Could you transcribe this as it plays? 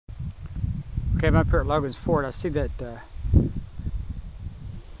Okay, I'm up here at Logan's Ford. I see that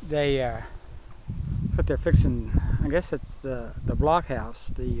they what they're fixing. I guess it's the blockhouse,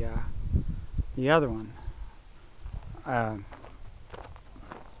 the other one.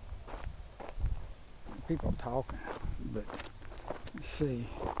 People talking, but let's see.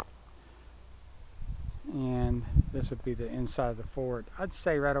 And this would be the inside of the Ford. I'd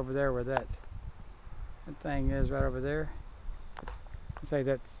say right over there where that thing is, right over there. I'd say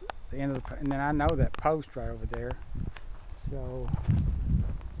that's the end of the, and then I know that post right over there. So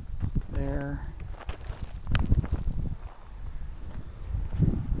there.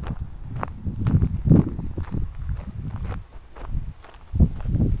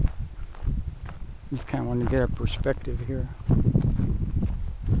 Just kind of want to get a perspective here.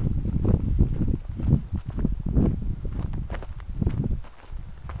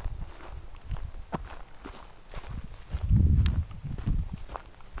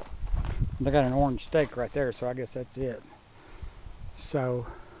 They got an orange stake right there, so I guess that's it. So,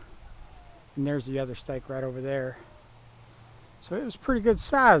 and there's the other stake right over there. So it was pretty good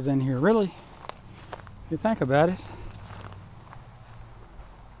size in here, really, if you think about it.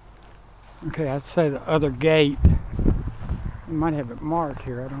 Okay, I'd say the other gate, we might have it marked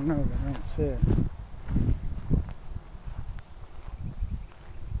here, I don't know, but I don't see it.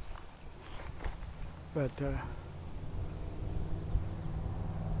 But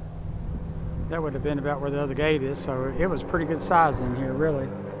that would have been about where the other gate is, so it was pretty good size in here, really.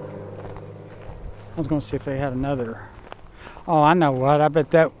 I was going to see if they had another. Oh, I know what. I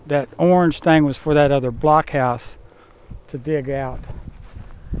bet that orange thing was for that other blockhouse to dig out.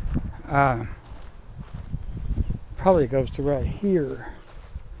 Probably goes to right here.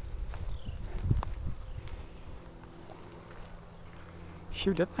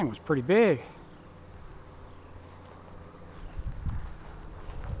 Shoot, that thing was pretty big.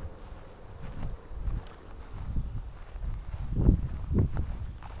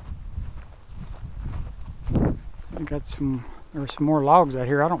 Got some, there were some more logs out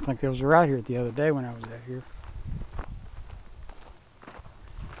here. I don't think those were out here the other day when I was out here.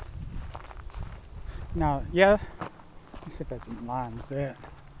 Now, yeah, let's see if that's in line with that.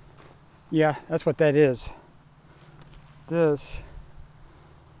 Yeah, that's what that is. This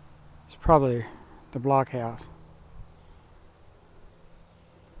is probably the blockhouse.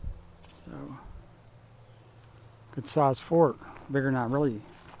 So, good size fort, bigger than I really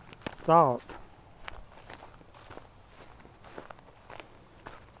thought.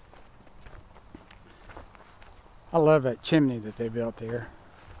 I love that chimney that they built there.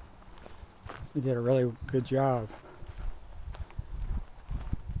 They did a really good job.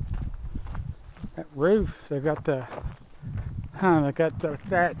 That roof, they've got the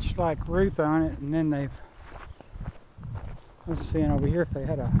thatch like roof on it, and then they've, I was seeing over here if they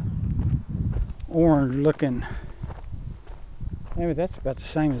had a orange looking, maybe that's about the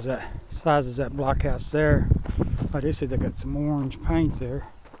same as that size as that blockhouse there. I do see they got some orange paint there.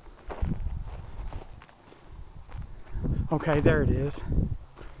 Okay, there it is.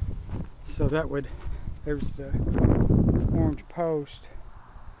 So that would, there's the orange post.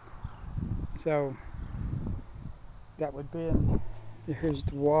 So that would be in, here's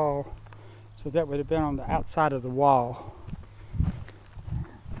the wall. So that would have been on the outside of the wall.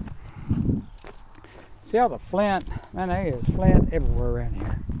 See all the flint? Man, there is flint everywhere around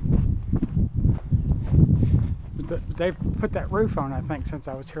here. But they've put that roof on, I think, since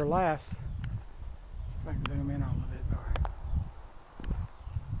I was here last. If I can zoom in on a little bit more.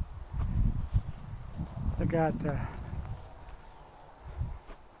 They got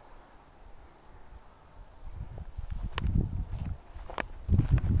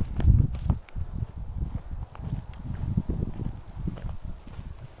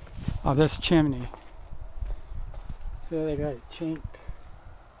oh, this chimney. So they got it chinked.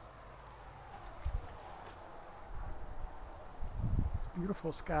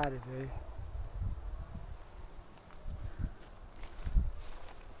 Beautiful sky today.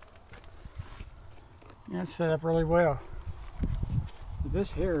 Yeah, it's set up really well. But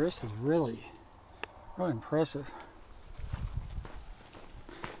this is really impressive.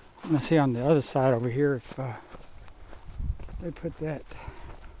 I'm gonna see on the other side over here if they put that.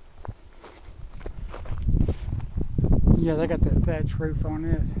 Yeah, they got that thatch roof on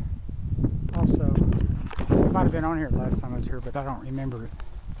it. Also, it might have been on here last time I was here, but I don't remember it.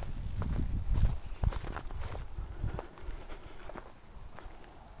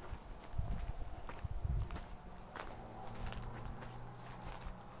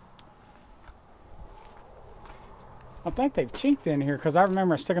 I think they've chinked in here because I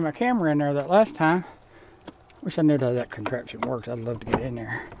remember sticking my camera in there that last time. Wish I knew how that contraption works. I'd love to get in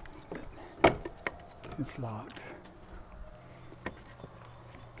there. It's locked.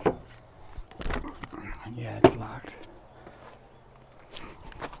 Yeah, it's locked.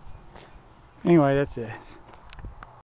 Anyway, that's it.